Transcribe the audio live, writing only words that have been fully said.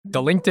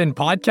The LinkedIn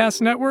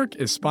Podcast Network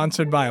is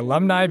sponsored by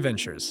Alumni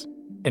Ventures.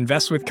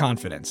 Invest with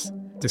confidence.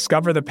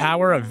 Discover the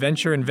power of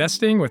venture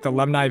investing with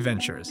Alumni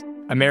Ventures,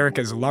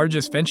 America's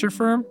largest venture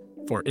firm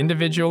for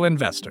individual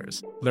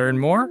investors. Learn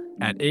more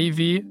at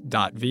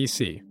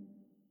av.vc.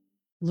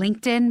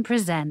 LinkedIn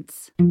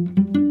presents.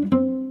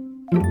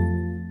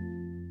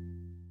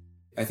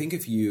 I think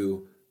if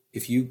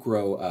you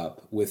grow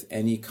up with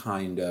any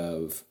kind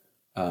of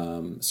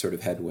sort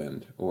of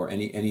headwind or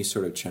any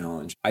sort of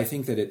challenge, I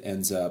think that it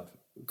ends up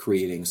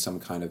creating some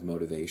kind of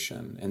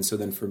motivation. And so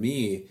then for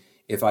me,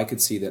 if I could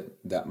see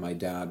that my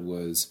dad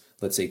was,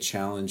 let's say,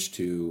 challenged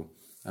to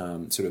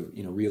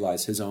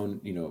realize his own,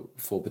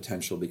 full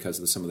potential because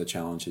of some of the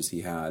challenges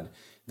he had,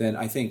 then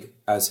I think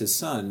as his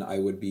son, I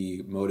would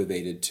be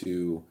motivated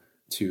to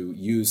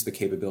use the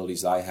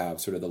capabilities I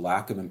have, sort of the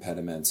lack of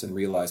impediments, and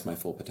realize my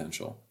full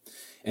potential.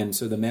 And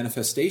so the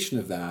manifestation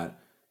of that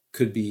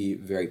could be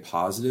very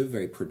positive,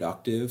 very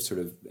productive, sort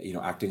of,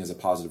 acting as a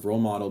positive role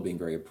model, being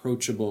very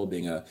approachable,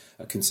 being a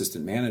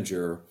consistent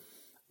manager,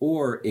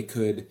 or it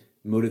could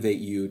motivate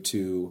you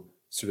to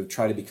sort of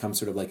try to become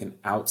sort of like an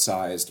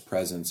outsized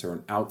presence or an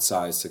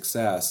outsized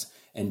success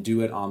and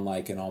do it on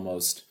like an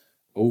almost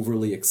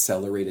overly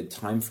accelerated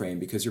time frame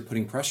because you're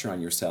putting pressure on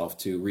yourself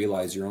to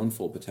realize your own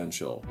full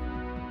potential.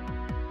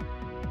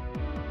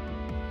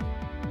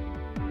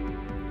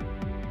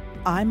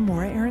 I'm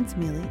Morra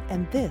Aarons-Mele,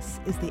 and this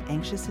is The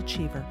Anxious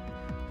Achiever.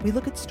 We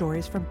look at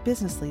stories from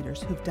business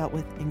leaders who've dealt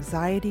with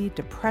anxiety,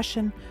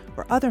 depression,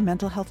 or other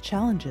mental health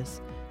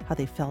challenges, how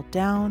they fell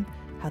down,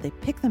 how they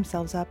pick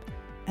themselves up,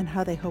 and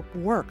how they hope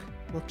work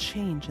will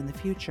change in the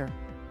future.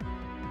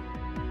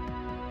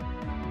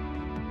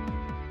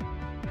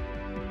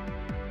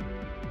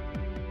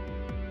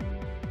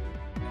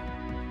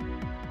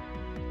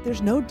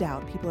 There's no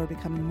doubt people are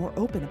becoming more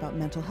open about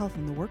mental health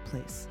in the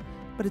workplace,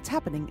 but it's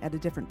happening at a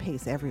different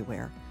pace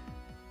everywhere.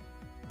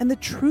 And the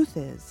truth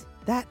is,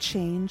 that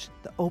change,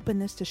 the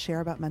openness to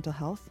share about mental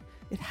health,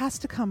 it has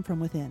to come from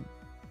within.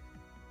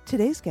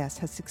 Today's guest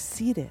has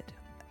succeeded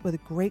with a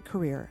great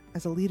career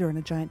as a leader in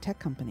a giant tech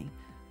company.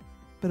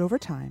 But over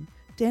time,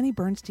 Danny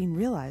Bernstein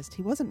realized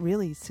he wasn't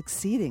really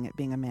succeeding at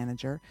being a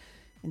manager.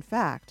 In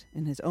fact,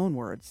 in his own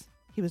words,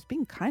 he was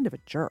being kind of a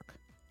jerk.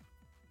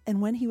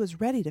 And when he was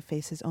ready to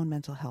face his own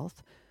mental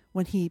health,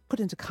 when he put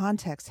into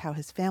context how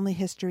his family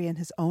history and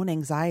his own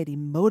anxiety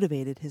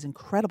motivated his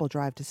incredible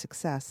drive to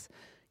success,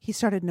 he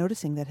started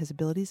noticing that his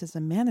abilities as a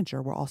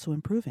manager were also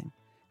improving.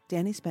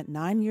 Danny spent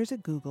 9 years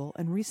at Google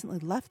and recently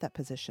left that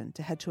position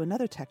to head to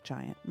another tech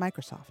giant,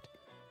 Microsoft.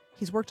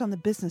 He's worked on the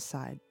business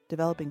side,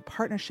 developing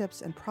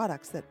partnerships and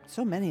products that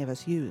so many of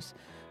us use,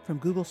 from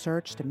Google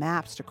Search to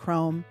Maps to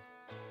Chrome.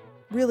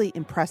 Really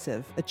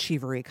impressive,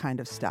 achievery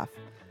kind of stuff.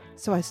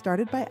 So I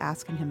started by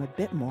asking him a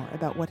bit more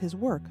about what his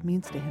work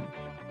means to him.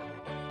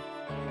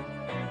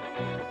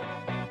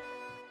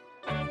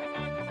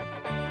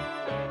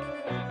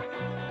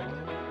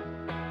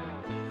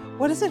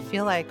 What does it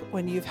feel like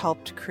when you've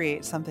helped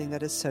create something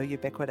that is so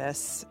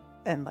ubiquitous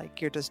and like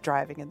you're just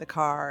driving in the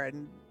car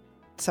and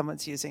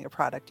someone's using a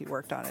product you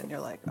worked on and you're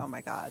like, oh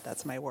my God,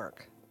 that's my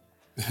work?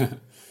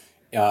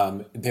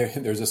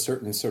 There's a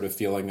certain sort of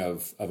feeling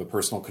of a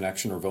personal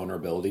connection or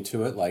vulnerability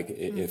to it. Like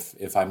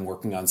if I'm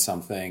working on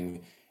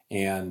something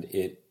and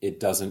it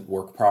doesn't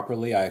work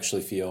properly, I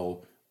actually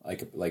feel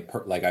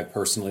like I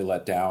personally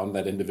let down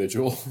that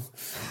individual,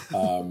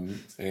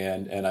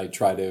 and I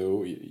try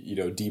to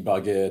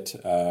debug it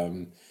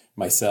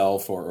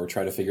myself or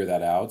try to figure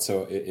that out.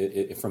 So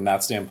from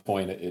that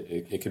standpoint,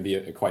 it can be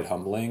quite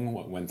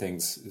humbling when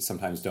things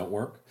sometimes don't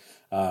work.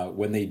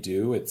 When they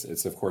do,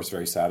 it's of course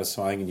very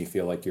satisfying, and you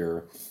feel like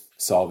you're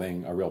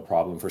solving a real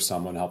problem for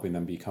someone, helping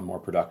them become more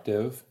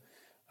productive.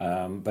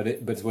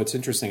 But what's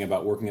interesting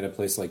about working at a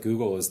place like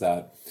Google is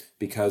that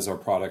because our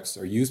products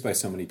are used by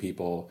so many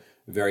people,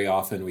 very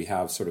often we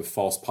have sort of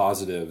false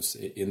positives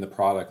in the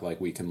product,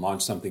 like we can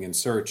launch something in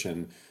search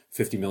and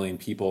 50 million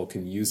people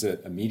can use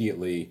it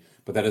immediately,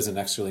 but that doesn't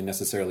actually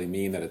necessarily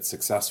mean that it's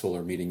successful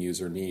or meeting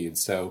user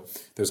needs. So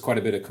there's quite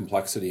a bit of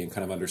complexity in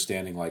kind of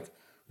understanding like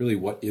really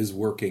what is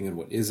working and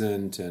what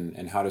isn't,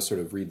 and how to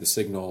sort of read the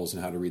signals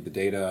and how to read the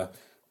data.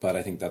 But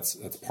I think that's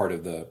part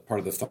of the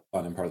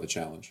fun and part of the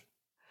challenge.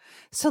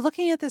 So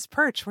looking at this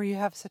perch where you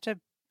have such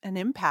an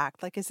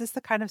impact, like, is this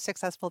the kind of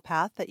successful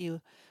path that you,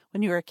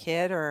 when you were a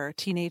kid or a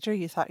teenager,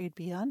 you thought you'd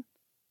be on?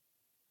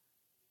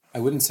 I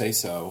wouldn't say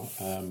so.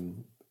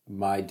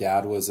 My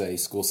dad was a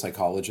school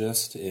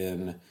psychologist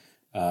in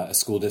a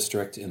school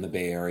district in the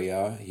Bay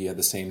Area. He had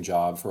the same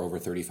job for over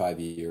 35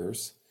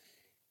 years.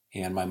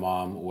 And my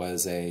mom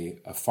was a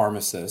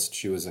pharmacist.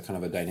 She was a kind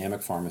of a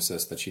dynamic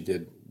pharmacist that she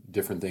did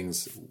different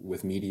things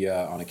with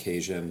media on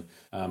occasion.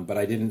 But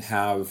I didn't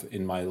have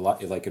in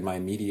my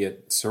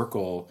immediate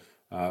circle,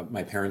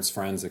 my parents,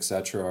 friends,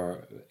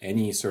 etc.,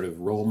 any sort of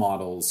role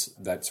models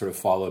that sort of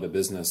followed a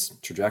business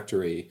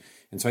trajectory.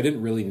 And so I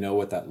didn't really know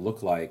what that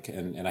looked like.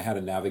 And I had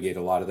to navigate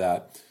a lot of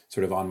that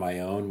sort of on my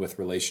own with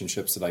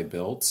relationships that I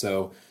built.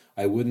 So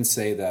I wouldn't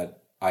say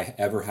that I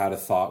ever had a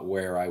thought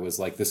where I was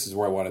like, this is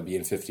where I want to be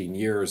in 15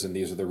 years, and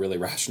these are the really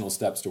rational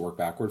steps to work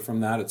backward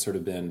from that. It's sort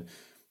of been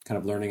kind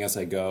of learning as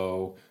I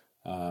go,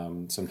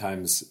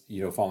 sometimes,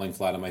 falling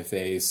flat on my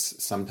face,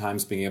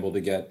 sometimes being able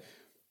to get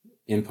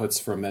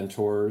inputs from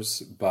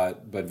mentors,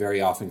 but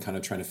very often kind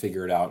of trying to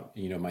figure it out,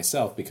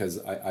 myself, because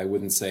I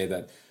wouldn't say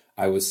that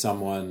I was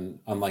someone,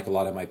 unlike a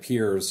lot of my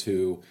peers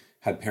who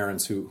had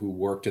parents who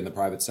worked in the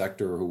private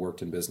sector or who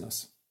worked in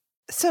business.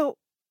 So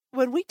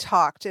when we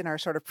talked in our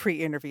sort of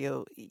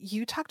pre-interview,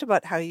 you talked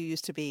about how you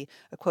used to be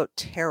a quote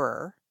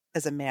terror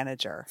as a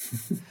manager.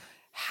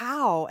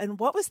 How and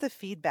what was the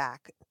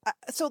feedback?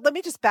 So let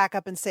me just back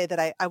up and say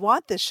that I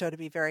want this show to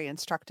be very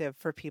instructive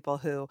for people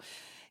who,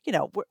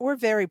 we're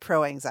very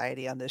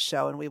pro-anxiety on this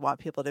show, and we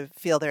want people to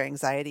feel their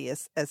anxiety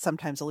as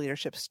sometimes a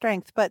leadership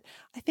strength. But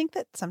I think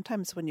that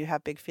sometimes when you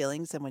have big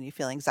feelings and when you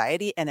feel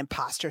anxiety and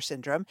imposter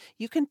syndrome,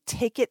 you can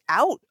take it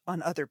out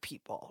on other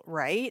people,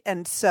 right?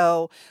 And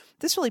so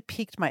this really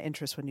piqued my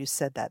interest when you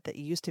said that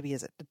you used to be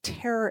as a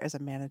terror as a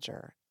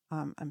manager.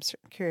 I'm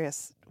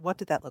curious, what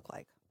did that look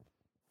like?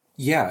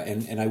 Yeah,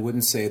 and I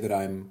wouldn't say that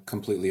I'm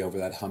completely over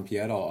that hump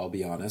yet. I'll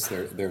be honest.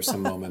 There are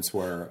some moments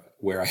where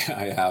I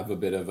have a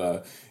bit of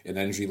an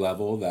energy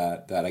level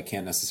that I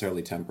can't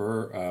necessarily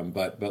temper.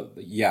 But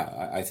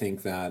yeah, I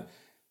think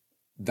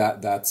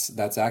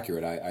that's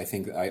accurate. I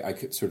think I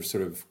could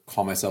sort of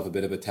call myself a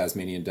bit of a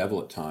Tasmanian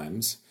devil at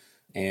times.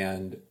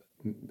 And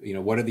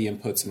what are the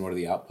inputs and what are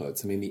the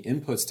outputs? I mean, the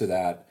inputs to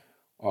that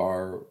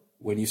are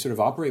when you sort of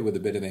operate with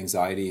a bit of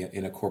anxiety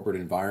in a corporate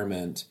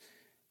environment.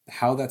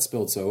 How that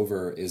spills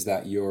over is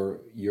that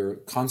you're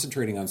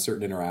concentrating on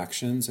certain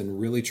interactions and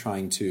really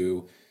trying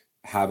to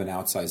have an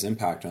outsized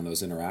impact on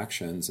those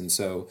interactions. And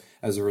so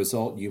as a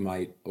result, you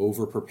might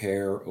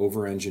over-prepare,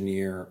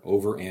 over-engineer,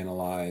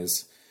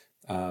 over-analyze.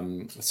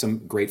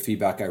 Some great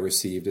feedback I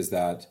received is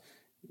that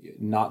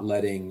not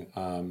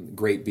letting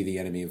great be the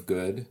enemy of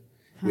good.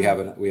 We have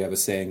a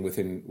saying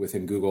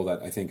within Google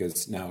that I think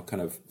is now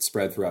kind of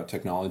spread throughout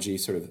technology,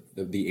 sort of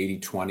the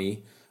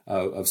 80-20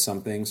 of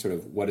something, sort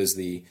of what is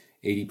the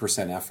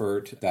 80%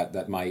 effort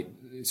that might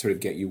sort of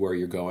get you where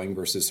you're going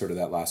versus sort of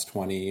that last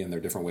 20. And there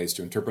are different ways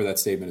to interpret that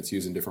statement. It's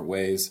used in different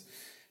ways.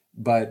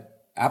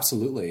 But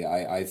absolutely,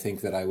 I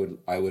think that I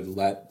would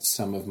let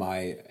some of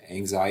my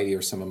anxiety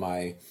or some of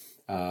my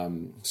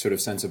sort of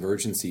sense of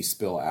urgency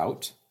spill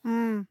out.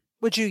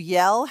 Would you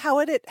yell? How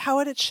would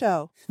it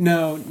show?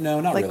 No,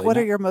 not really. Like, what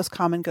are your most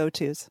common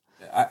go-tos?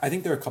 I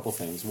think there are a couple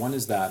things. One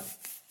is that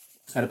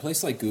at a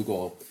place like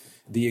Google,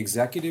 the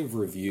executive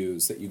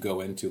reviews that you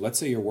go into, let's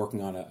say you're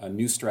working on a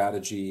new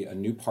strategy, a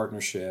new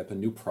partnership, a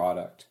new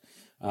product.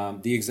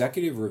 The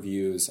executive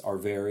reviews are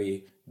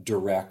very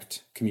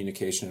direct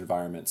communication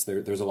environments.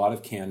 There's a lot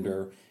of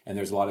candor and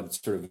there's a lot of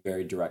sort of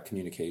very direct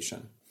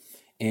communication.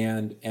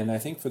 And I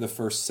think for the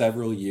first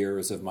several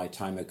years of my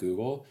time at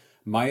Google,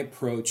 my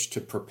approach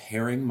to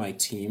preparing my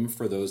team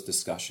for those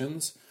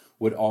discussions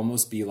would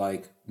almost be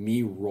like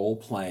me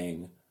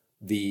role-playing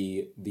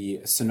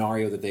the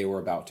scenario that they were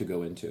about to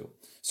go into.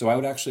 So I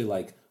would actually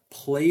like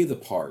play the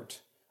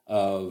part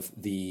of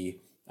the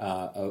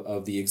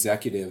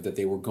executive that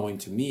they were going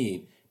to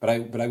meet, but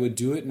I would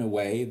do it in a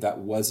way that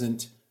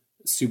wasn't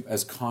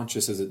as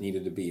conscious as it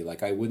needed to be.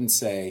 Like I wouldn't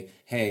say,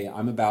 "Hey,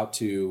 I'm about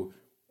to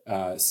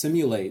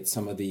simulate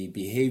some of the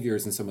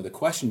behaviors and some of the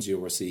questions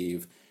you'll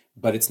receive,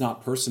 but it's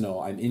not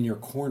personal. I'm in your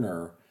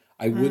corner."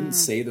 I wouldn't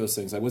say those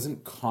things. I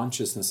wasn't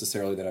conscious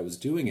necessarily that I was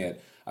doing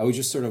it. I was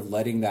just sort of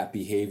letting that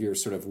behavior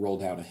sort of roll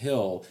down a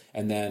hill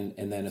and then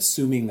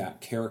assuming that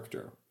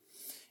character.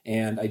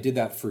 And I did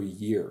that for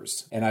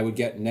years. And I would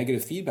get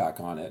negative feedback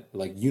on it,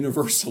 like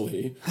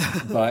universally.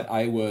 But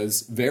I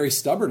was very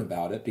stubborn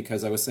about it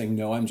because I was saying,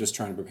 no, I'm just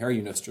trying to prepare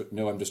you.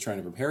 No, I'm just trying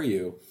to prepare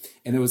you.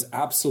 And it was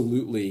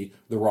absolutely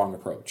the wrong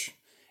approach.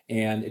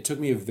 And it took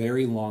me a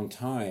very long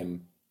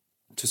time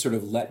to sort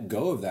of let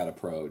go of that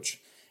approach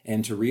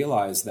and to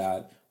realize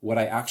that what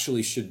I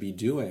actually should be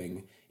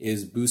doing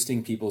is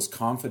boosting people's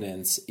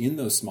confidence in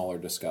those smaller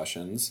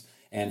discussions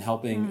and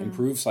helping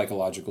improve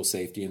psychological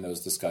safety in those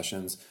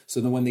discussions.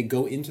 So that when they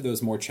go into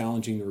those more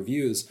challenging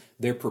reviews,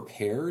 they're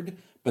prepared,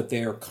 but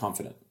they're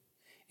confident.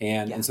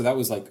 And so that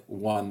was like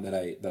one that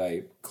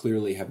I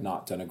clearly have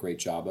not done a great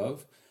job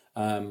of.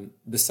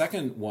 The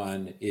second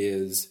one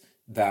is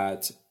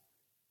that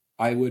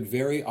I would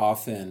very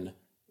often,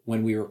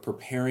 when we were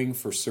preparing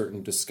for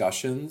certain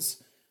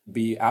discussions,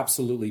 be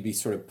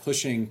sort of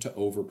pushing to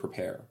over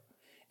prepare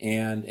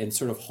and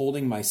sort of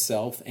holding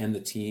myself and the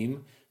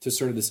team to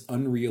sort of this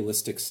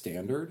unrealistic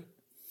standard.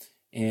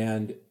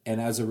 And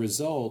as a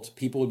result,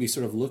 people would be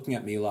sort of looking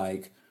at me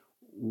like,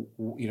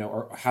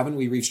 or haven't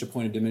we reached a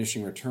point of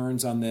diminishing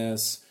returns on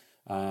this?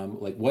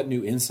 Like what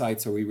new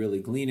insights are we really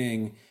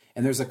gleaning?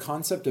 And there's a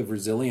concept of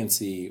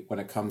resiliency when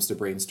it comes to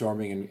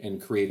brainstorming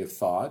and creative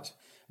thought.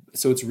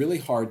 So it's really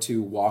hard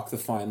to walk the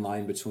fine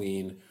line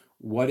between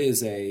what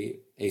is a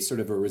sort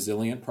of a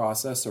resilient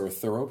process or a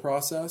thorough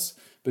process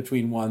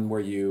between one where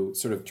you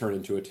sort of turn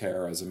into a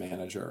terror as a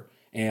manager.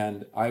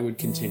 And I would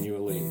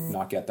continually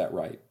not get that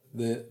right.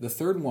 The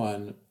third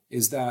one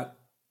is that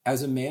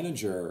as a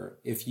manager,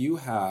 if you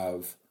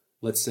have,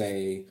 let's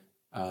say,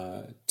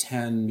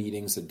 10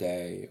 meetings a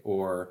day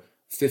or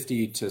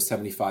 50 to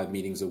 75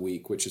 meetings a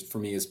week, which is, for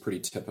me, is pretty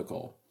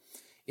typical.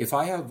 If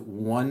I have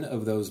one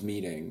of those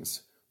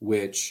meetings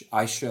which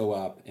I show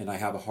up and I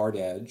have a hard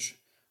edge,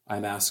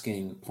 I'm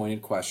asking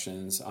pointed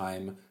questions,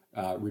 I'm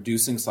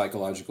reducing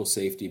psychological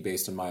safety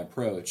based on my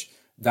approach,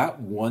 that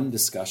one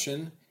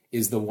discussion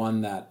is the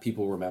one that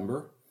people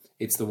remember.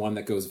 It's the one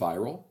that goes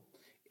viral.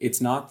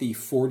 It's not the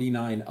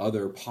 49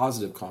 other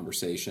positive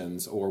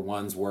conversations or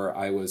ones where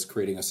I was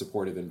creating a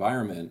supportive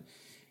environment.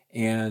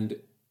 And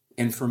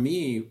for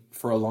me,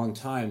 for a long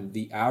time,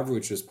 the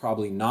average was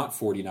probably not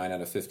 49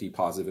 out of 50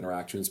 positive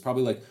interactions,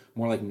 probably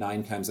more like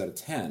 9 times out of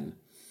 10.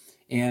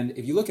 And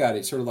if you look at it,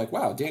 it's sort of like,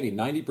 wow, Danny,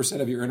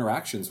 90% of your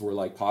interactions were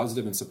like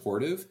positive and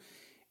supportive.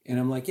 And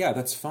I'm like, yeah,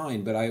 that's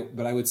fine. But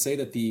I would say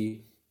that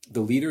the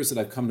leaders that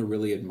I've come to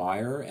really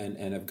admire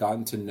and have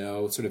gotten to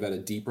know sort of at a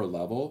deeper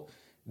level,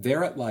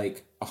 they're at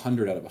like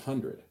 100 out of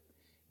 100.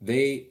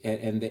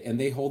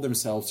 They hold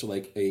themselves to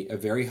like a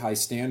very high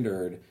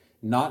standard,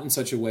 not in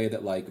such a way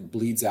that like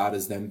bleeds out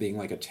as them being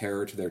like a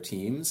terror to their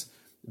teams,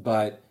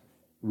 but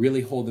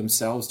really hold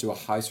themselves to a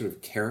high sort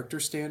of character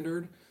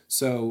standard.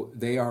 So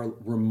they are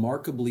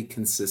remarkably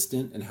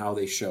consistent in how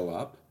they show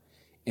up.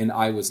 And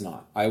I was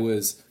not. I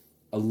was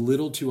a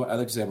little too, I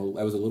like to say, I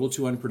was a little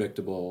too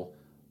unpredictable,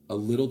 a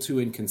little too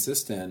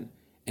inconsistent.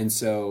 And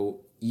so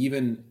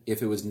even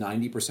if it was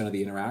 90% of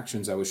the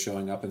interactions I was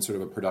showing up in sort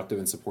of a productive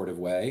and supportive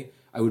way,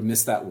 I would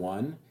miss that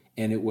one.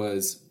 And it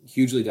was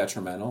hugely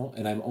detrimental.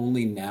 And I'm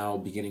only now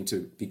beginning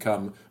to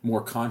become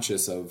more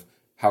conscious of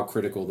how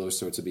critical those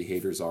sorts of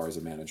behaviors are as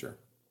a manager.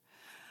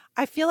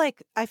 I feel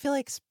like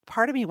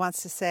part of me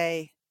wants to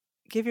say,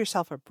 give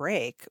yourself a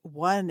break.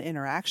 One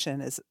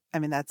interaction is, I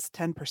mean, that's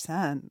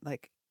 10%.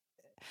 Like,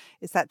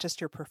 is that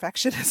just your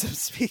perfectionism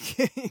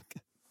speaking?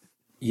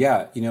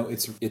 Yeah,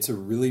 it's a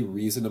really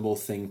reasonable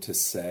thing to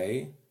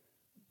say,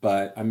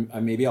 but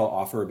maybe I'll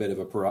offer a bit of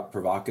a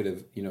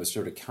provocative,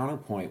 sort of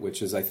counterpoint,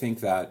 which is I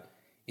think that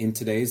in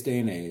today's day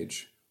and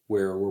age,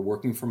 where we're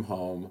working from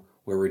home,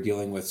 where we're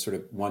dealing with sort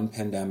of one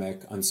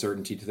pandemic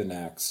uncertainty to the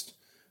next,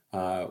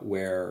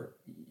 where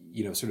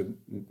sort of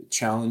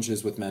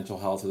challenges with mental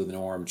health are the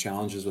norm,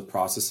 challenges with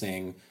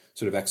processing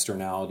sort of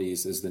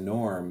externalities is the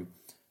norm.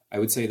 I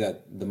would say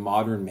that the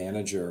modern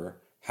manager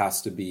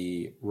has to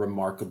be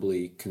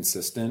remarkably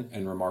consistent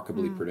and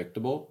remarkably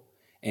predictable.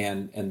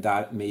 And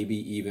that may be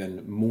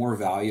even more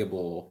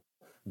valuable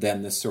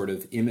than this sort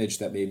of image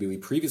that maybe we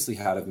previously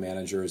had of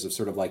managers of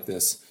sort of like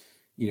this,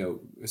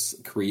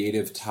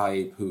 creative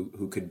type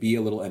who could be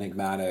a little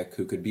enigmatic,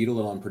 who could be a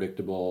little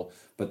unpredictable,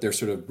 but they're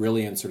sort of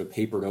brilliant, sort of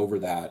papered over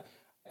that.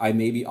 I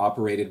maybe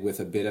operated with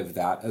a bit of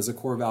that as a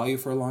core value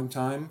for a long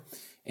time.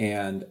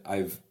 And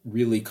I've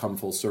really come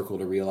full circle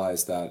to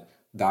realize that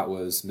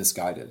was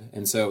misguided.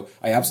 And so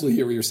I absolutely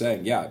hear what you're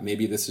saying. Yeah,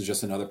 maybe this is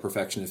just another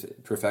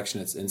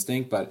perfectionist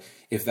instinct. But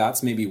if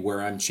that's maybe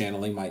where I'm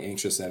channeling my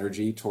anxious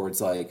energy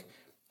towards like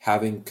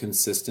having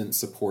consistent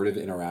supportive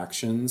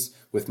interactions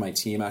with my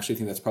team, I actually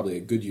think that's probably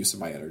a good use of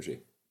my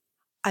energy.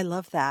 I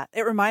love that.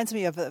 It reminds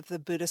me of the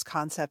Buddhist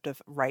concept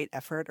of right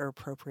effort or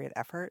appropriate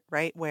effort,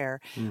 right? Where,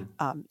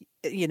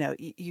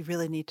 you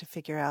really need to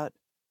figure out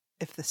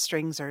if the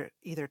strings are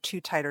either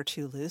too tight or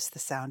too loose, the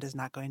sound is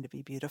not going to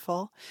be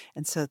beautiful.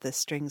 And so the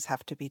strings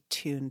have to be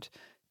tuned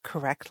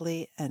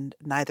correctly and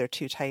neither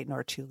too tight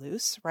nor too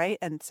loose, right?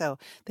 And so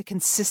the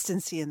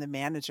consistency in the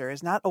manager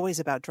is not always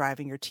about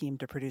driving your team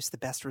to produce the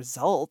best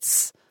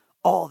results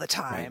all the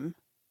time.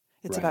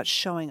 Right. It's about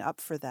showing up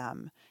for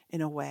them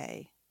in a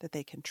way that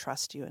they can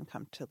trust you and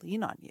come to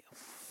lean on you.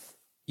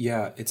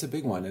 Yeah, it's a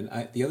big one.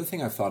 And the other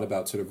thing I've thought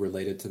about sort of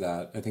related to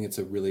that, I think it's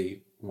a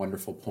really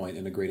wonderful point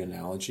and a great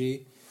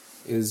analogy,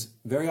 is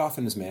very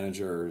often as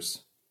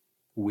managers,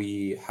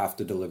 we have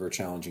to deliver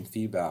challenging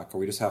feedback or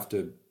we just have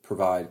to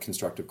provide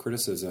constructive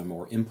criticism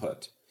or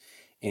input.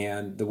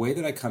 And the way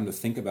that I come to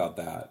think about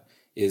that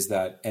is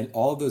that and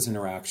all of those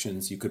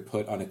interactions you could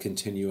put on a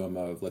continuum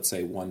of, let's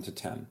say, 1 to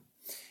 10.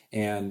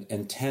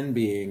 And 10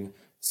 being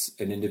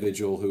an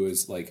individual who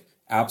is like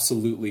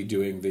absolutely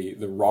doing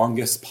the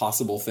wrongest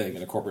possible thing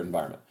in a corporate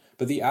environment.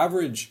 But the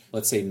average,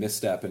 let's say,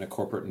 misstep in a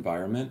corporate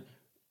environment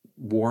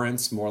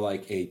warrants more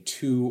like a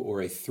 2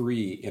 or a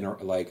 3 in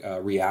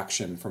a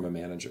reaction from a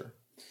manager.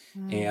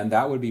 And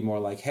that would be more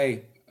like,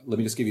 hey, let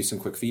me just give you some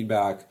quick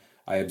feedback.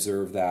 I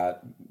observed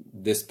that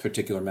this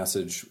particular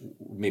message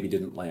maybe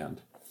didn't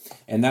land.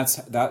 And that's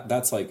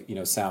like,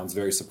 sounds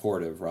very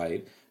supportive,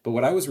 right? But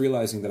what I was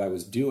realizing that I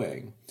was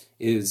doing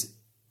is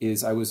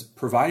I was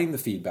providing the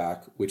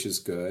feedback, which is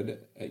good.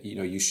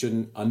 You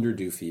shouldn't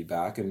underdo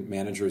feedback, and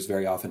managers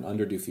very often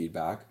underdo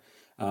feedback.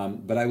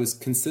 But I was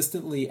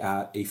consistently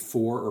at a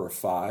 4 or a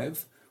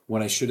 5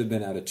 when I should have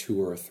been at a 2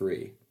 or a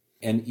 3.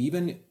 And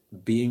even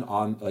being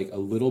on like a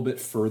little bit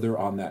further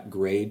on that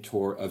grade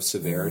tour of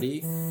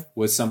severity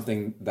was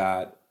something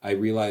that I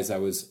realized I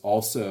was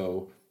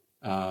also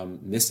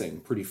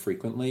missing pretty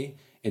frequently.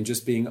 And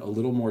just being a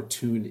little more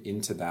tuned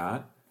into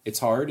that, It's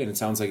hard, and it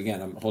sounds like,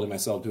 again, I'm holding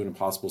myself to an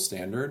impossible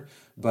standard.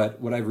 But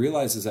what I've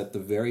realized is that the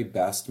very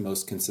best,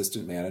 most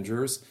consistent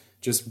managers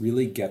just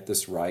really get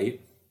this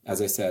right,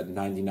 as I said,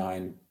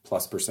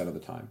 99+% of the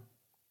time.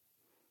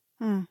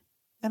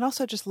 And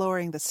also just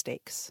lowering the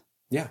stakes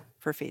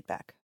for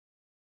feedback.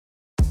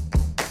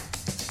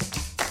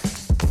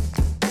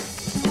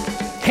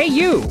 Hey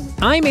you,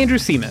 I'm Andrew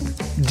Seaman.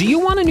 Do you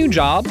want a new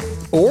job?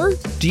 Or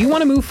do you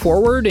want to move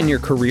forward in your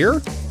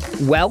career?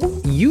 Well,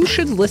 you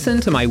should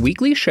listen to my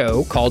weekly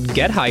show called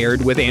Get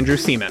Hired with Andrew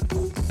Seaman.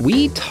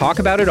 We talk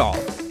about it all,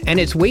 and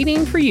it's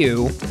waiting for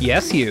you,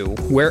 yes you,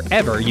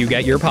 wherever you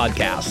get your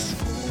podcasts.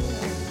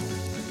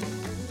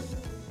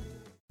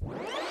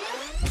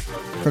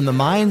 From the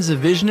minds of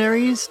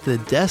visionaries to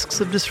the desks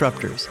of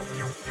disruptors,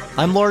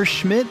 I'm Lars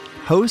Schmidt,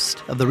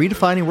 host of the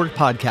Redefining Work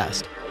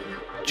podcast.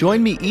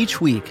 Join me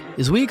each week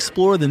as we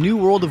explore the new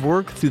world of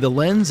work through the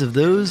lens of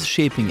those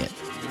shaping it.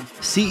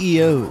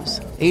 CEOs,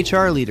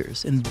 HR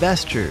leaders,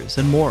 investors,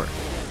 and more.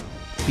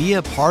 Be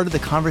a part of the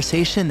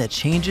conversation that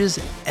changes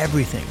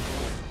everything.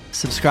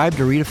 Subscribe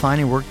to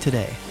Redefining Work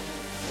today.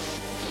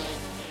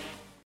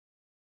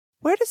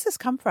 Where does this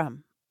come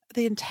from?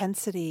 The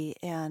intensity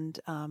and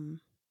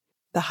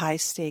the high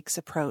stakes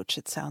approach,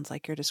 it sounds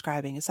like you're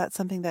describing. Is that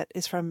something that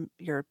is from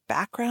your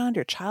background,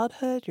 your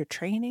childhood, your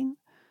training?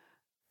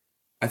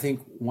 I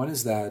think one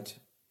is that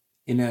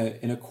in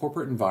a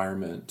corporate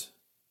environment,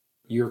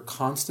 you're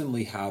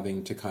constantly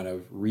having to kind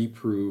of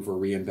reprove or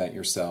reinvent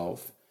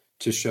yourself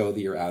to show that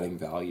you're adding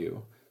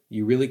value.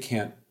 You really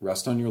can't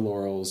rest on your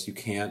laurels. You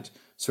can't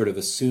sort of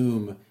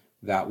assume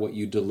that what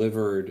you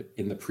delivered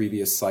in the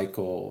previous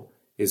cycle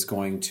is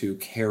going to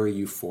carry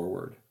you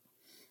forward.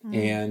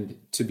 And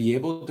to be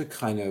able to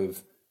kind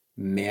of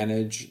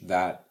manage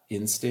that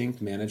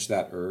instinct, manage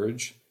that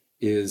urge,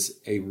 is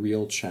a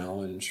real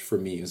challenge for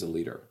me as a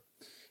leader.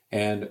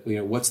 And,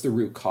 what's the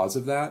root cause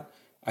of that?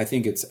 I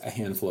think it's a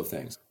handful of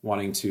things.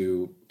 Wanting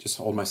to just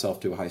hold myself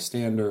to a high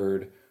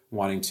standard,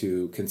 wanting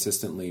to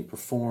consistently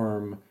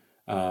perform,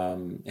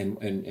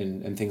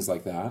 and things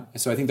like that.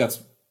 So I think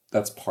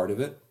that's part of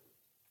it.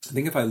 I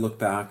think if I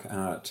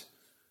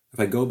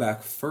go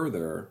back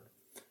further,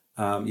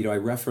 I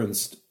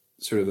referenced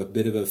sort of a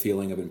bit of a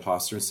feeling of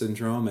imposter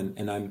syndrome,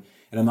 and I'm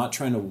not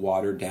trying to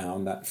water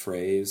down that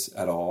phrase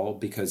at all,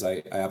 because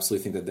I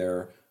absolutely think that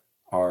there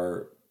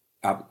are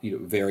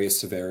various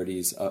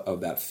severities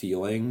of that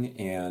feeling,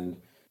 and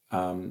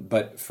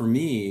but for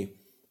me,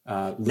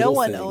 no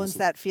one owns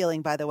that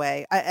feeling, by the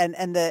way.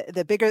 And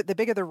the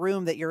bigger the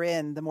room that you're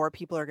in, the more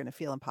people are going to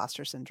feel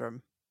imposter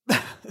syndrome.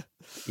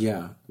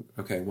 Yeah.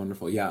 Okay.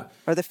 Wonderful. Yeah.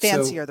 Or the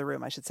fancier the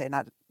room, I should say,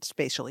 not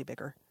spatially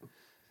bigger.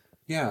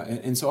 Yeah,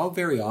 and so I'll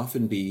very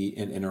often be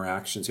in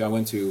interactions. I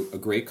went to a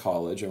great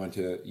college. I went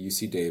to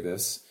UC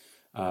Davis.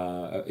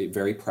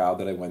 Very proud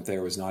that I went there.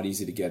 It was not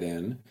easy to get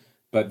in.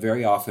 But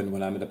very often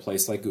when I'm at a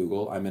place like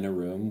Google, I'm in a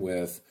room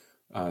with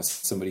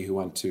somebody who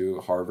went to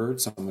Harvard,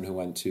 someone who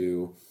went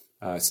to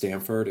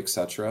Stanford,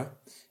 etc.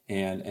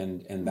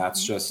 And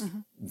that's just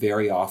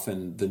very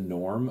often the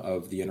norm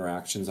of the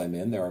interactions I'm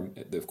in. There are,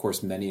 of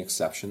course, many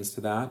exceptions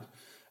to that.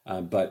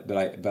 But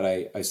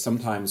I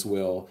sometimes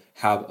will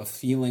have a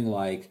feeling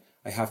like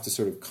I have to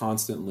sort of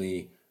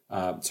constantly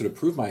sort of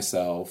prove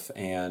myself,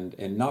 and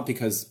not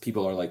because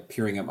people are like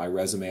peering at my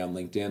resume on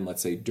LinkedIn,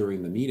 let's say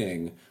during the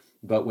meeting.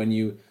 But when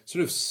you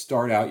sort of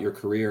start out your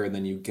career and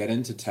then you get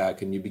into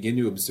tech and you begin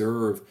to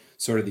observe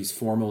sort of these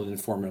formal and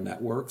informal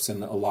networks,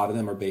 and a lot of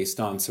them are based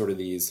on sort of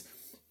these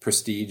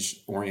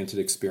prestige-oriented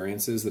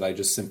experiences that I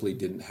just simply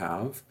didn't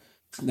have,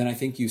 then I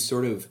think you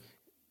sort of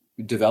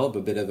develop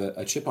a bit of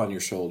a chip on your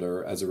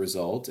shoulder as a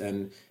result.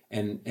 And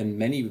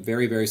many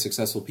very, very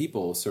successful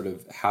people sort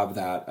of have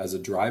that as a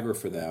driver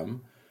for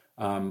them.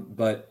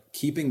 But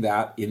keeping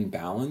that in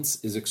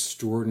balance is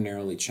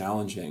extraordinarily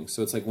challenging.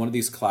 So it's like one of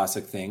these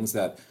classic things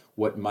that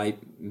what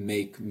might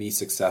make me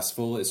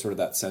successful is sort of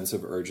that sense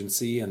of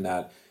urgency and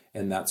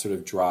that sort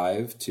of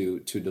drive to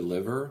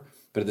deliver.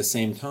 But at the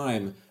same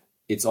time,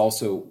 it's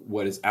also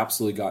what has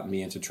absolutely gotten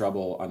me into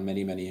trouble on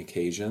many, many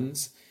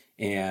occasions.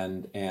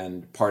 And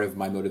part of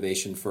my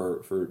motivation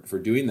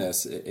for doing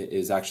this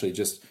is actually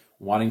just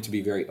wanting to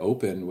be very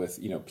open with,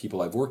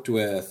 people I've worked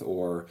with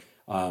or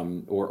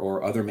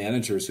other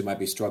managers who might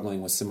be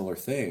struggling with similar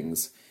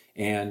things.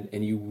 And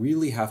you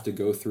really have to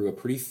go through a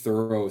pretty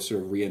thorough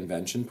sort of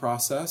reinvention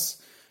process,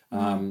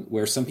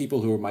 where some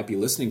people who might be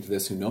listening to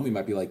this who know me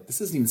might be like, this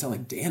doesn't even sound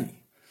like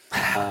Danny.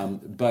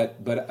 But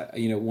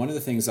one of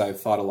the things I've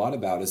thought a lot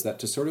about is that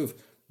to sort of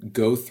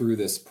go through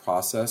this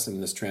process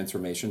and this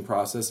transformation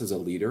process as a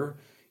leader,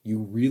 you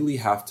really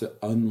have to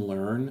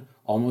unlearn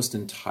almost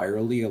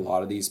entirely a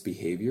lot of these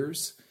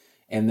behaviors.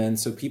 And then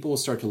so people will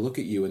start to look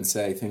at you and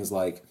say things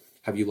like,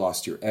 have you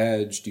lost your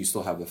edge? Do you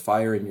still have the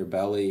fire in your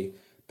belly?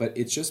 But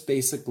it's just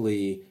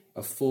basically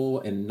a full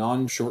and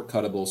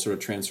non-shortcuttable sort of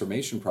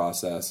transformation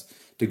process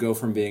to go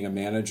from being a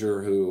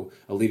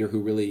leader who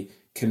really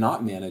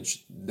cannot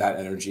manage that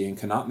energy and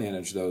cannot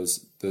manage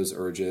those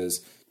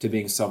urges, to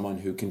being someone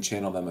who can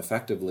channel them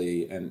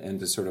effectively, and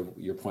to sort of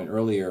your point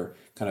earlier,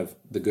 kind of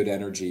the good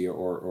energy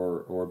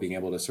or being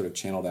able to sort of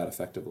channel that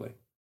effectively.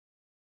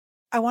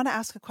 I want to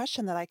ask a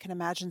question that I can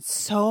imagine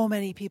so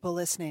many people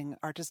listening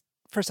are just,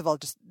 first of all,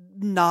 just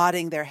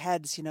nodding their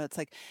heads. You know, it's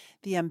like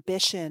the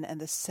ambition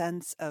and the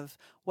sense of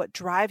what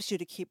drives you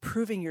to keep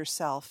proving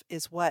yourself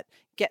is what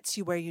gets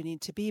you where you need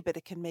to be, but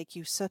it can make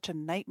you such a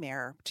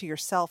nightmare to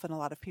yourself and a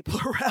lot of people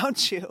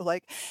around you.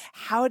 Like,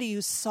 how do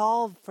you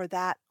solve for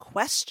that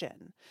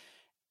question?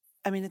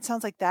 I mean, it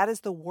sounds like that is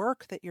the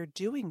work that you're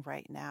doing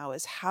right now,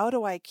 is how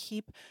do I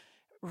keep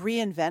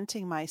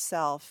reinventing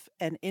myself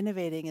and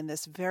innovating in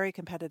this very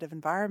competitive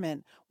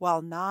environment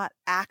while not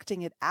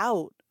acting it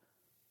out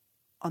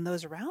on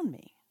those around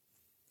me?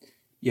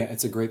 Yeah,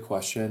 it's a great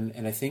question.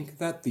 And I think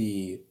that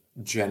the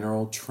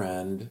general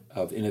trend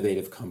of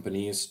innovative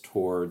companies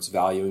towards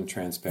valuing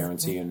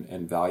transparency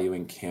and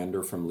valuing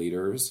candor from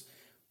leaders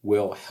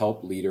will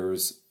help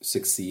leaders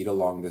succeed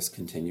along this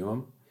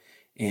continuum.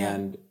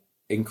 And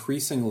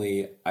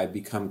increasingly, I've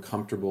become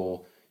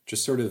comfortable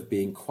just sort of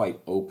being quite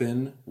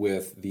open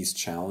with these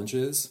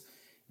challenges,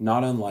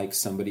 not unlike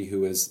somebody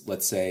who is,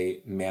 let's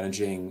say,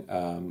 managing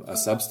a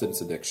substance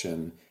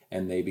addiction,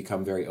 and they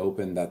become very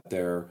open that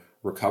they're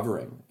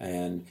recovering,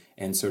 and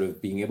sort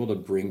of being able to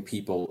bring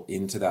people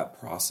into that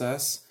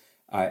process.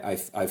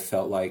 I've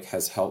felt like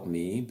has helped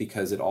me,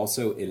 because it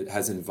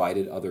has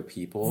invited other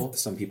people,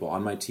 some people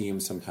on my team,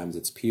 sometimes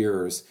it's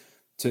peers,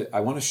 I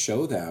want to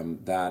show them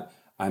that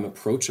I'm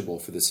approachable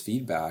for this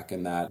feedback,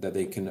 and that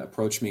they can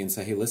approach me and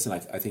say, hey, listen,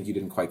 I think you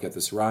didn't quite get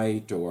this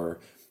right. Or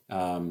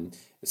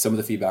some of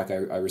the feedback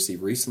I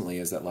received recently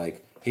is that,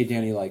 like, hey,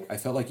 Danny, like, I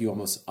felt like you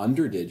almost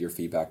underdid your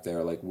feedback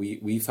there. Like,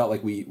 we felt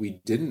like we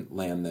didn't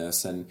land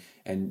this, and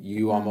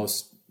you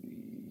almost,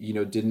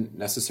 didn't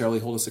necessarily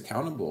hold us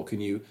accountable. Can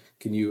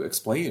you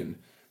explain?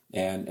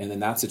 And in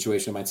that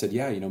situation, I might said,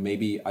 yeah,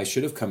 maybe I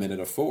should have come in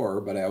at a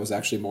 4, but I was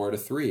actually more at a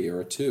 3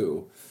 or a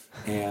 2.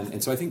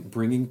 And so I think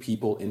bringing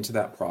people into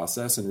that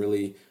process and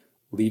really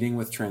leading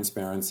with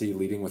transparency,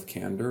 leading with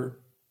candor,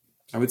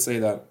 I would say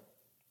that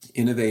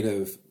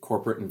innovative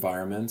corporate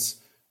environments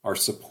are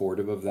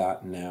supportive of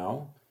that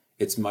now.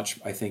 It's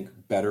much, I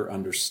think, better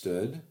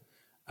understood.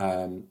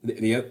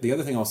 The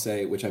other thing I'll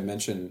say, which I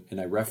mentioned and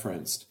I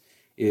referenced,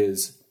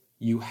 is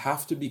you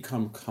have to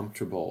become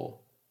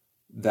comfortable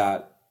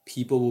that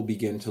people will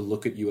begin to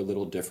look at you a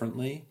little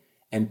differently.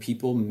 And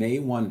people may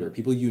wonder,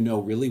 people you know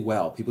really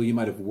well, people you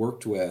might have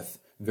worked with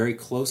very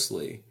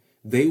closely,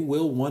 they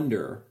will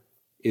wonder,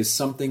 is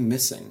something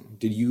missing?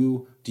 Do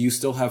you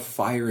still have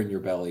fire in your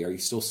belly? Are you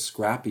still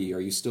scrappy?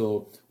 Are you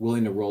still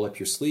willing to roll up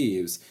your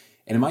sleeves?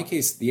 And in my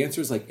case, the answer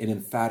is like an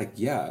emphatic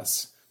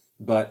yes,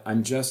 but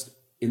I'm just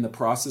in the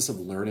process of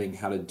learning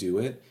how to do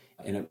it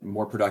in a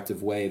more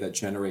productive way that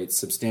generates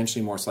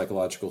substantially more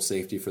psychological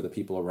safety for the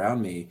people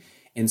around me.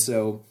 And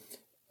so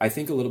I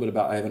think a little bit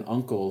about, I have an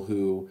uncle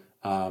who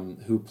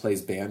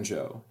plays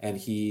banjo, and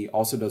he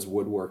also does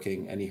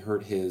woodworking, and he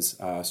hurt his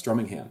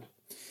strumming hand.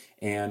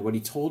 And what he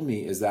told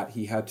me is that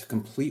he had to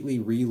completely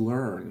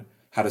relearn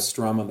how to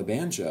strum on the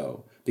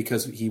banjo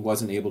because he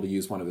wasn't able to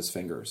use one of his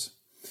fingers.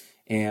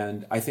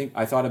 And I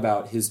thought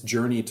about his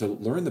journey to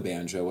learn the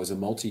banjo as a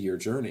multi-year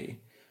journey,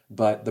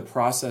 but the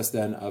process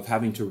then of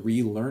having to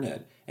relearn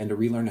it and to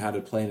relearn how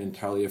to play in an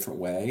entirely different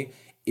way,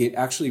 it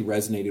actually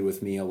resonated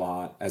with me a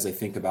lot as I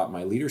think about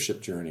my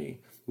leadership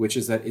journey, which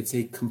is that it's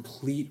a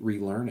complete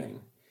relearning.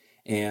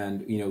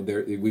 And,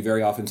 we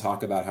very often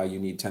talk about how you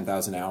need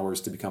 10,000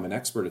 hours to become an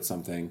expert at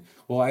something.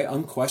 Well, I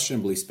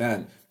unquestionably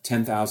spent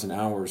 10,000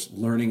 hours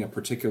learning a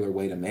particular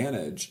way to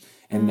manage.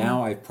 And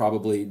now I've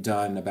probably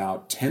done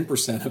about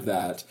 10% of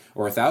that,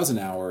 or 1,000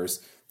 hours,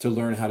 to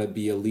learn how to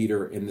be a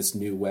leader in this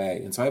new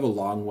way. And so I have a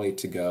long way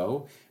to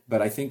go.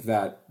 But I think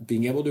that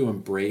being able to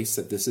embrace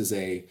that this is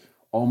a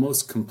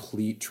almost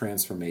complete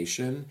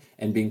transformation,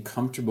 and being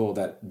comfortable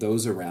that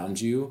those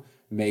around you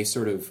may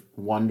sort of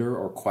wonder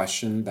or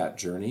question that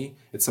journey,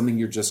 it's something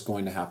you're just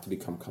going to have to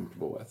become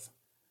comfortable with.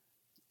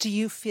 Do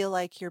you feel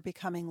like you're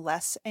becoming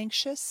less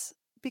anxious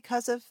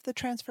because of the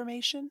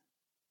transformation,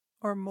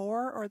 or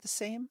more, or the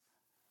same?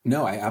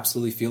 No, I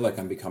absolutely feel like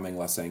I'm becoming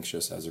less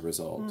anxious as a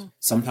result.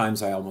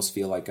 Sometimes I almost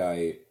feel like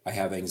I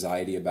have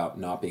anxiety about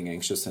not being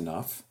anxious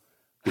enough,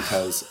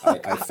 because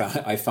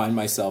I find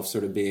myself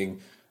sort of being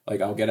like,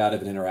 I'll get out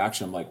of an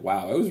interaction, I'm like,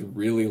 wow, I was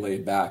really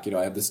laid back.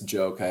 I have this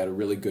joke. I had a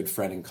really good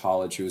friend in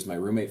college who was my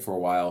roommate for a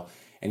while,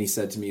 and he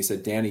said to me,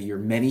 Danny, you're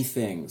many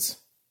things,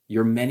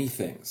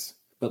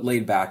 but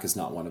laid back is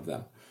not one of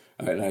them.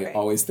 And I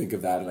always think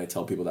of that, and I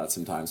tell people that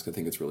sometimes because I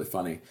think it's really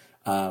funny.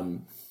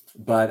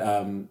 But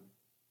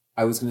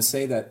I was going to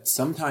say that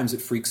sometimes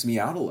it freaks me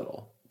out a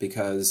little,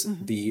 because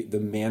the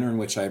manner in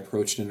which I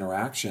approached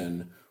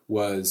interaction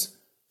was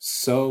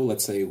so,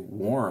 let's say,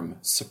 warm,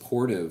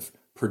 supportive,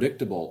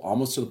 predictable,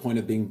 almost to the point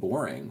of being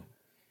boring.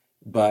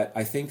 But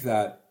I think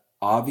that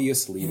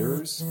obvious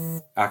leaders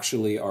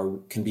actually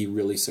can be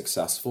really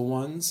successful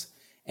ones.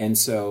 And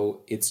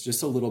so it's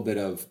just a little bit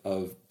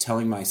of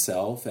telling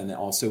myself, and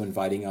also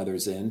inviting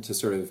others in to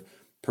sort of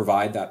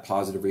provide that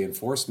positive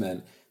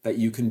reinforcement, that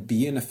you can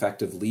be an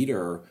effective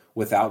leader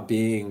without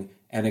being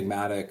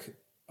enigmatic,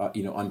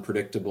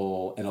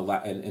 unpredictable,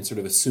 and sort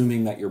of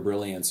assuming that your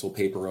brilliance will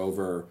paper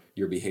over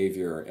your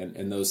behavior,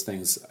 and those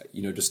things,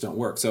 just don't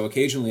work. So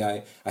occasionally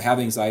I have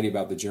anxiety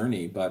about the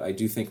journey, but I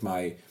do think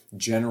my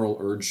general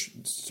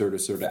urge sort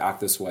of act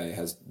this way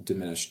has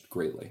diminished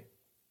greatly.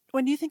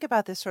 When you think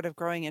about this sort of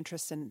growing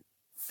interest in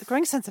the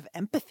growing sense of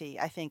empathy,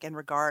 I think, in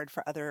regard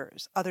for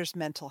others'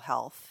 mental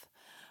health,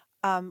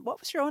 what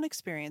was your own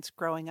experience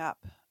growing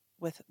up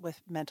with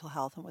mental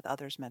health and with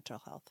others' mental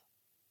health?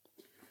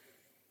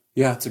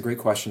 Yeah, it's a great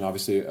question.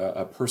 Obviously,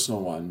 a personal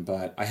one,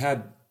 but I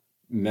had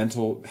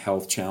mental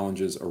health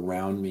challenges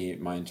around me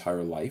my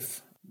entire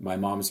life. My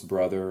mom's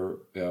brother,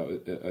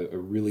 a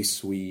really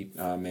sweet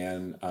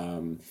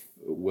man,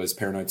 was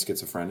paranoid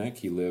schizophrenic.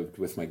 He lived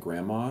with my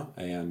grandma,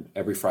 and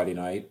every Friday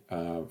night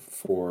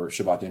for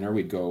Shabbat dinner,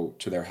 we'd go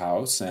to their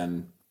house,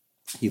 and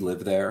he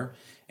lived there,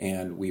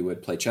 and we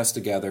would play chess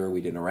together.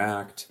 We'd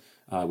interact.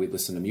 We'd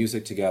listen to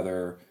music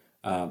together.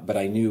 But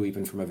I knew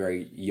even from a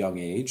very young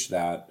age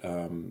that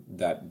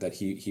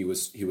he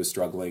was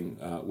struggling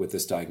with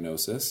this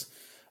diagnosis.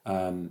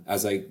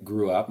 As I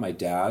grew up, my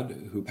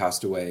dad, who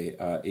passed away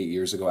 8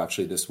 years ago,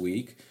 actually this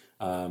week,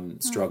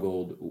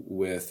 struggled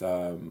with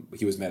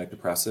he was manic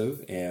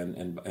depressive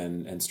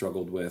and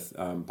struggled with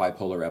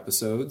bipolar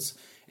episodes.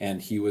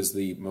 And he was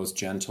the most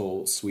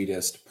gentle,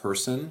 sweetest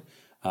person,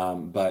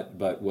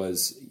 but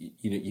was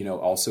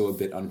also a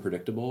bit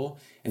unpredictable.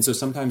 And so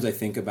sometimes I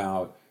think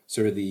about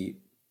sort of the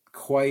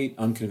quite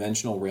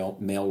unconventional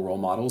male role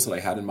models that I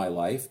had in my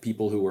life,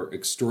 people who were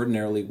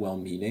extraordinarily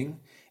well-meaning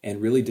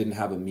and really didn't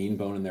have a mean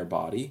bone in their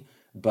body,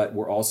 but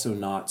were also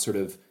not sort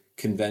of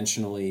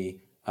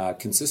conventionally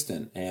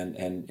consistent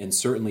and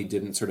certainly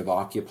didn't sort of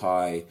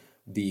occupy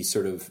the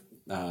sort of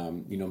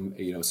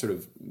sort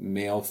of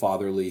male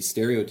fatherly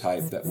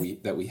stereotype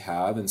that we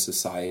have in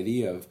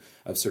society of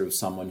sort of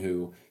someone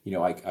who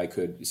I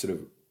could sort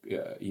of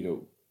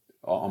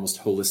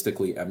almost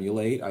holistically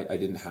emulate. I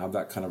didn't have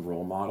that kind of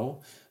role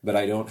model, but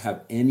I don't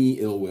have any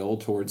ill will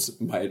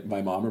towards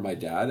my mom or my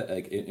dad.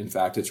 Like, in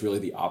fact, it's really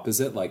the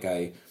opposite. Like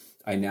I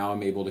now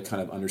am able to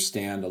kind of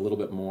understand a little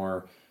bit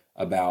more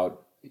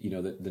about,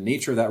 the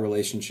nature of that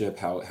relationship,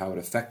 how it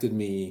affected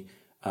me.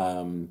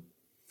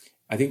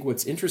 I think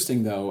what's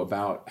interesting though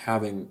about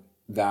having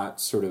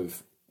that sort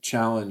of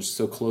challenge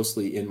so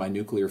closely in my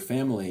nuclear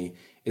family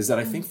is that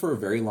I think for a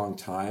very long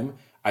time,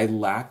 I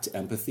lacked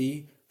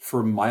empathy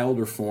for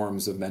milder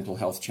forms of mental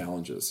health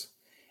challenges.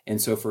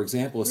 And so, for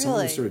example, if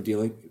someone was sort of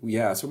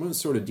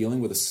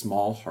dealing with a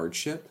small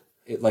hardship,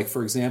 like,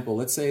 for example,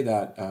 let's say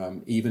that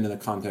even in the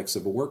context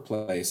of a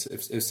workplace,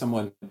 if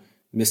someone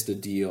missed a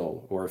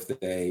deal or if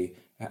they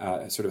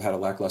sort of had a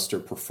lackluster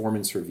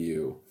performance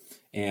review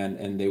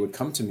and they would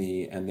come to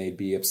me and they'd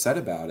be upset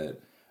about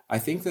it, I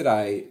think that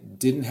I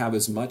didn't have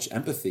as much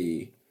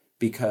empathy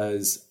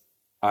because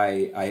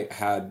I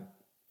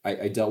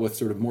dealt with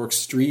sort of more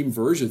extreme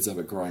versions of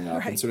it growing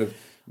up, and sort of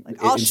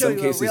I'll show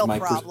you a real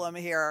problem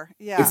here.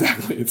 Yeah,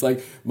 exactly. It's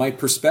like my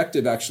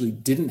perspective actually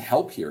didn't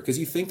help here, because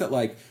you think that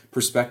like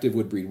perspective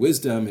would breed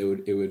wisdom. It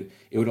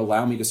would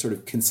allow me to sort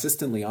of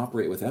consistently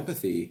operate with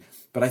empathy.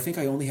 But I think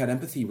I only had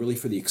empathy really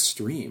for the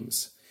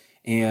extremes,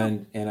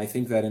 and I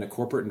think that in a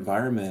corporate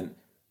environment,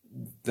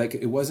 like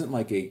it wasn't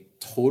like a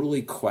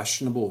totally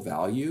questionable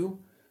value,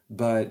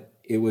 but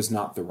it was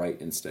not the right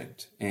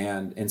instinct.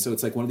 And so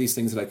it's like one of these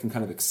things that I can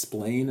kind of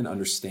explain and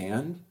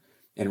understand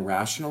and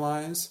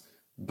rationalize,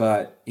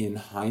 but in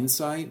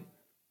hindsight,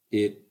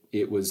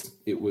 it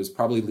was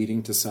probably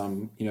leading to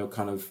some,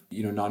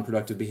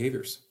 non-productive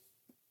behaviors.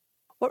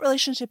 What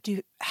relationship do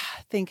you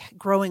think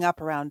growing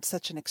up around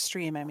such an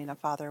extreme, a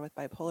father with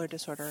bipolar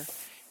disorder,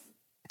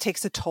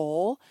 takes a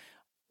toll?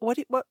 What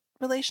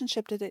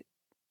relationship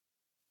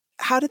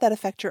how did that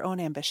affect your own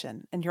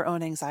ambition and your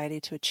own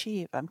anxiety to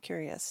achieve? I'm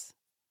curious.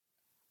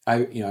 I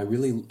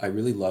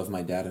really love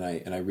my dad,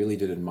 and I really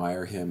did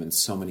admire him in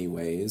so many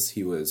ways.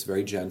 He was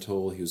very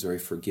gentle. He was very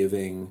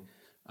forgiving.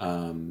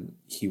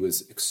 He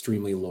was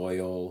extremely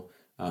loyal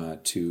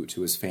to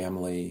his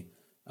family.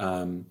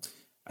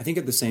 I think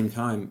at the same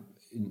time,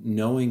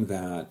 knowing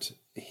that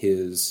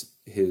his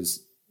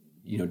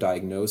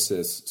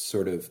diagnosis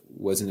sort of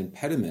was an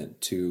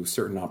impediment to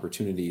certain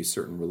opportunities,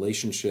 certain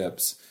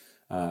relationships,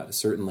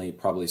 certainly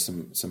probably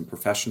some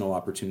professional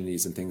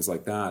opportunities and things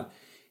like that.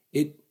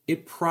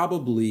 It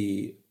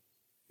probably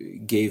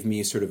gave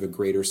me sort of a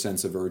greater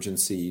sense of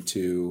urgency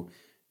to,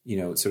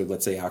 sort of,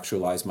 let's say,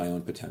 actualize my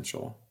own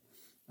potential,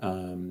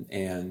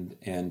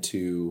 and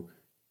to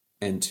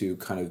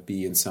kind of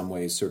be in some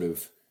ways sort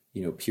of,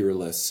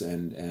 peerless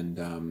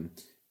and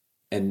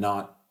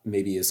not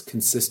maybe as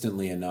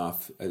consistently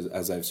enough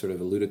as I've sort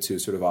of alluded to,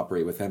 sort of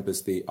operate with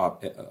empathy,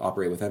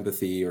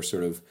 or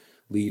sort of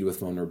lead with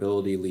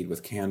vulnerability, lead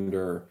with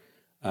candor.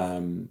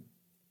 And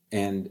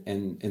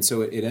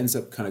so it ends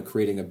up kind of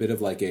creating a bit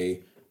of like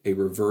a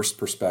reverse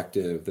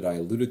perspective that I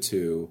alluded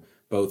to,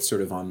 both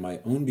sort of on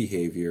my own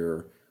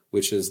behavior,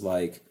 which is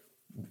like,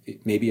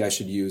 maybe I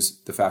should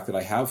use the fact that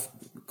I have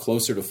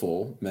closer to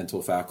full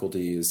mental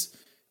faculties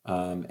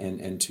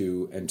and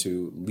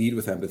to lead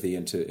with empathy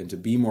and to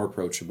be more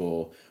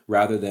approachable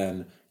rather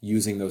than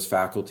using those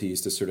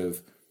faculties to sort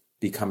of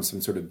become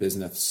some sort of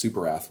business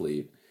super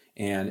athlete.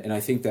 And I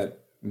think that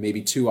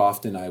maybe too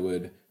often I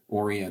would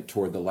orient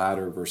toward the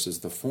latter versus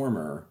the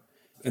former.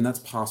 And that's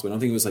possible. I don't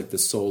think it was like the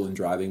sole and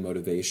driving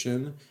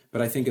motivation,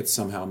 but I think it's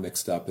somehow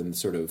mixed up in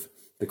sort of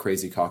the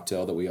crazy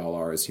cocktail that we all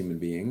are as human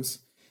beings.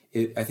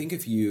 I think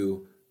if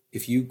you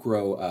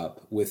grow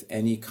up with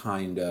any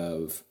kind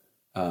of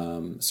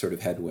sort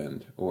of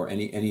headwind or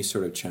any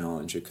sort of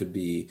challenge, it could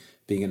be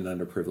being in an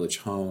underprivileged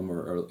home,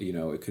 or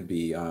it could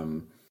be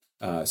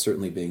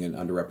certainly being an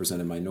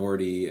underrepresented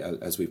minority,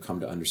 as we've come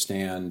to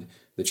understand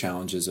the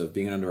challenges of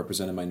being an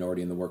underrepresented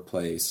minority in the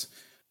workplace.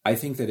 I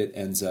think that it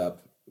ends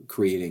up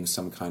creating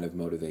some kind of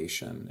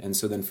motivation. And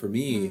so then for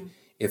me,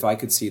 if I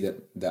could see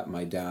that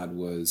my dad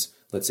was,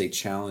 let's say,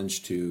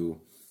 challenged to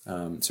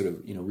sort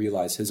of,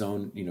 realize his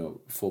own,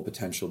 full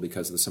potential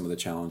because of some of the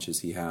challenges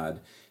he had,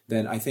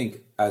 then I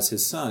think as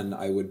his son,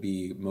 I would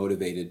be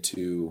motivated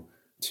to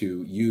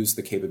use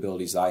the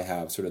capabilities I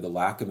have, sort of the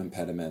lack of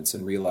impediments,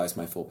 and realize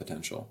my full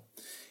potential.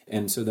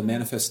 And so the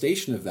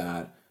manifestation of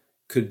that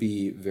could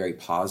be very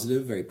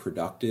positive, very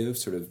productive,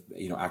 sort of,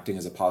 acting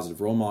as a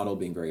positive role model,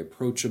 being very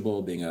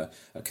approachable, being a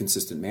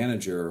consistent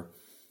manager,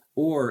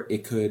 or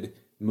it could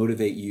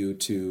motivate you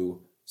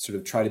to sort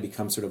of try to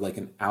become sort of like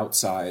an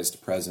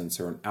outsized presence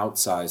or an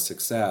outsized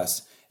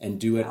success, and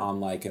do it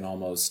on like an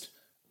almost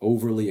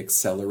overly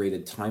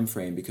accelerated time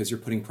frame because you're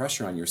putting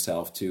pressure on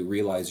yourself to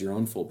realize your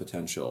own full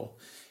potential.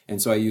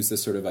 And so I use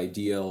this sort of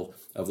ideal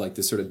of like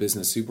this sort of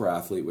business super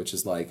athlete, which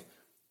is like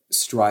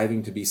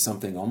striving to be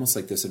something almost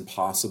like this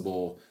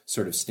impossible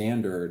sort of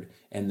standard,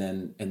 and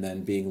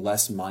then being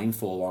less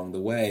mindful along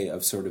the way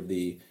of sort of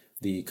the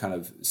kind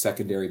of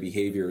secondary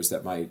behaviors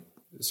that might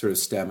sort of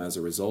stem as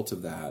a result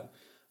of that.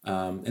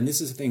 And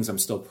this is things I'm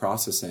still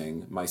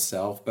processing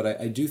myself, but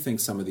I do think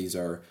some of these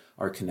are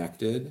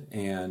connected.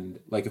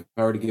 And like if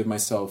I were to give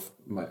myself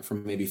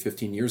from maybe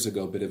 15 years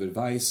ago a bit of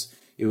advice,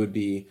 it would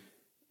be,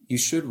 you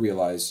should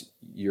realize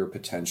your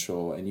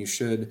potential, and you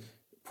should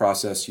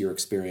process your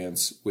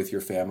experience with your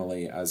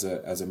family as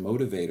a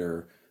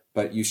motivator,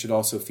 but you should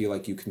also feel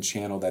like you can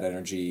channel that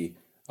energy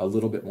a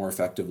little bit more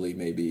effectively,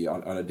 maybe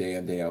on a day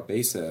in, day out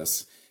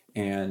basis.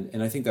 And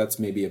I think that's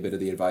maybe a bit of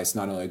the advice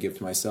not only I give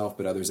to myself,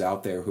 but others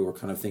out there who are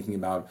kind of thinking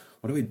about,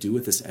 what do I do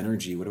with this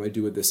energy? What do I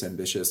do with this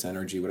ambitious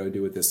energy? What do I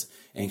do with this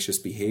anxious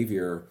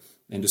behavior?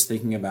 And just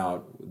thinking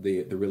about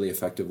the really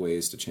effective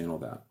ways to channel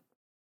that.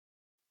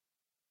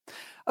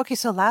 Okay,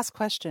 so last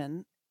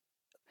question.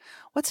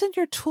 What's in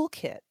your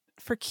toolkit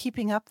for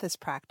keeping up this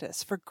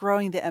practice, for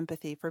growing the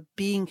empathy, for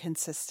being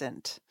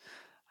consistent?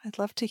 I'd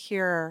love to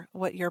hear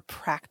what you're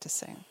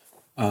practicing.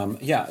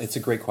 Yeah, it's a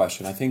great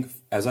question. I think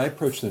as I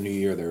approach the new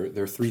year,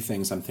 there are three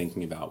things I'm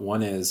thinking about.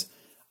 One is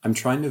I'm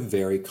trying to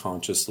very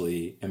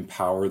consciously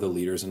empower the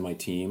leaders in my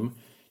team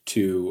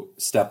to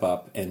step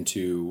up and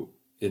to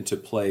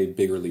play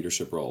bigger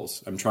leadership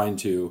roles. I'm trying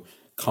to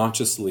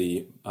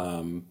consciously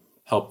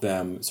help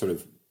them sort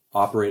of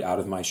operate out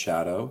of my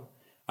shadow.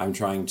 I'm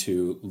trying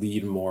to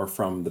lead more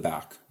from the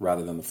back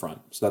rather than the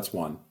front. So that's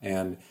one.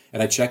 And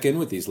I check in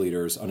with these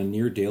leaders on a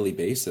near daily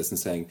basis and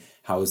saying,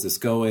 how is this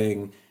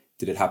going?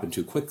 Did it happen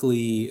too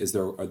quickly? Is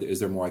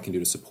there more I can do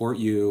to support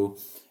you?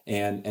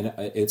 And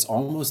it's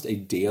almost a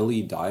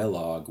daily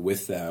dialogue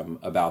with them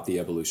about the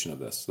evolution of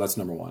this. So that's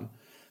number one.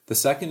 The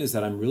second is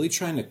that I'm really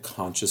trying to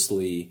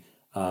consciously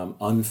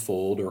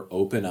unfold or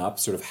open up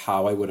sort of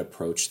how I would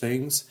approach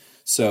things.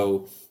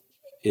 So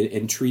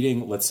in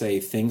treating, let's say,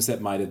 things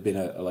that might have been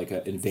an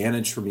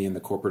advantage for me in the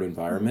corporate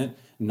environment,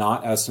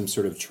 not as some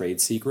sort of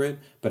trade secret,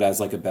 but as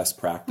like a best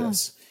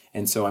practice.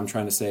 And so I'm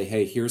trying to say,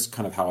 hey, here's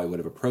kind of how I would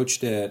have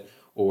approached it,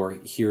 or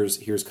here's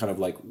kind of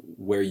like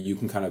where you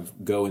can kind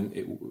of go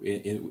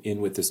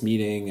in with this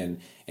meeting,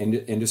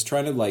 and just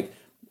trying to like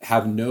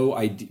have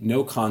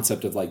no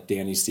concept of like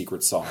Danny's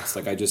secret sauce.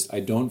 Like I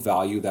don't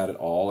value that at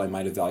all. I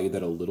might have valued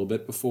that a little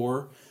bit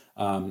before.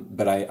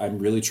 But I'm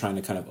really trying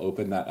to kind of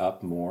open that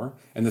up more.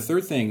 And the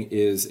third thing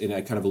is, and I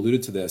kind of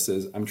alluded to this,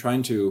 is I'm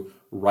trying to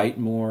write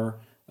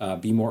more,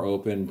 be more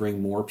open, bring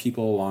more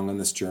people along on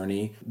this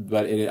journey.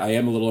 But I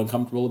am a little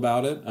uncomfortable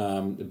about it.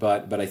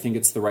 But I think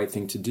it's the right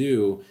thing to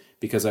do,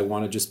 because I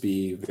want to just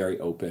be very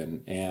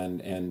open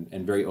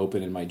and very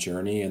open in my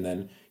journey. And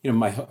then,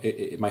 my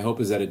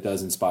hope is that it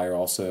does inspire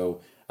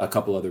also a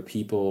couple other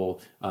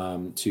people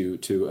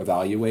to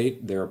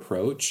evaluate their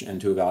approach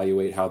and to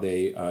evaluate how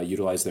they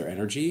utilize their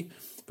energy.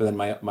 But then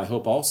my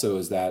hope also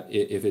is that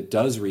if it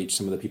does reach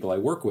some of the people I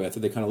work with,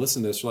 they kind of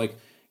listen to this, they're like,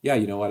 yeah,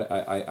 you know what,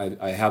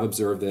 I have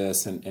observed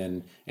this,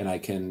 and I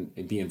can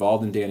be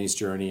involved in Danny's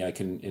journey. I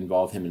can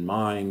involve him in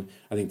mine.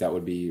 I think that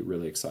would be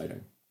really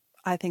exciting.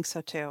 I think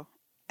so too.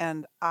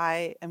 And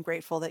I am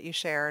grateful that you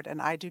shared,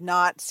 and I do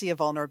not see a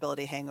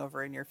vulnerability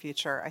hangover in your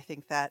future. I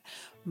think that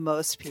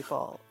most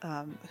people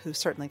who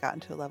certainly gotten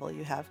to a level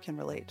you have can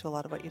relate to a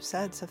lot of what you've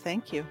said. So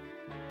thank you.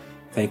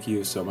 Thank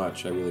you so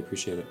much. I really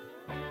appreciate it.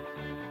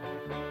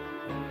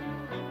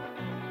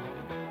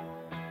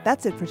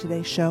 That's it for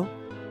today's show.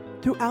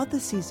 Throughout the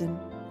season,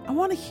 I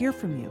want to hear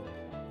from you.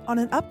 On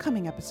an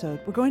upcoming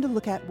episode, we're going to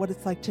look at what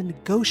it's like to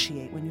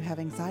negotiate when you have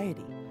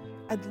anxiety.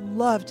 I'd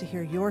love to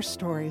hear your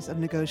stories of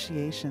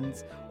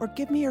negotiations, or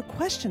give me your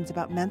questions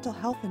about mental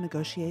health and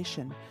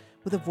negotiation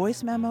with a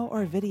voice memo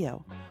or a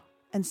video,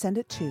 and send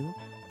it to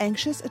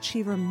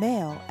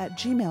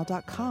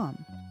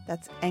anxiousachievermail@gmail.com.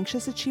 That's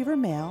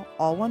anxiousachievermail,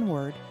 all one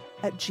word,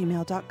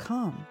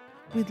 @gmail.com.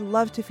 We'd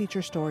love to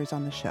feature stories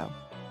on the show.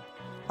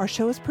 Our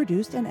show is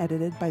produced and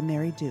edited by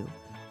Mary Dew.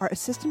 Our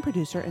assistant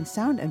producer and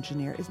sound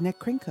engineer is Nick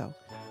Krinko.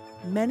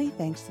 Many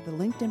thanks to the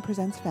LinkedIn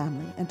Presents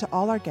family and to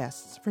all our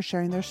guests for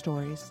sharing their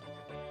stories.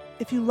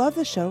 If you love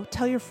the show,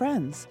 tell your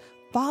friends,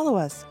 follow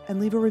us, and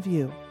leave a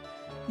review.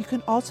 You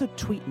can also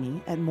tweet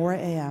me at Morra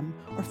AM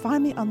or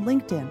find me on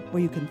LinkedIn,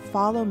 where you can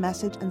follow,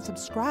 message, and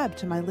subscribe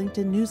to my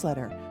LinkedIn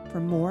newsletter for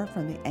more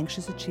from the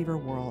Anxious Achiever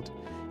world.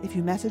 If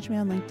you message me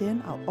on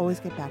LinkedIn, I'll always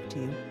get back to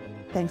you.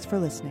 Thanks for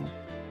listening.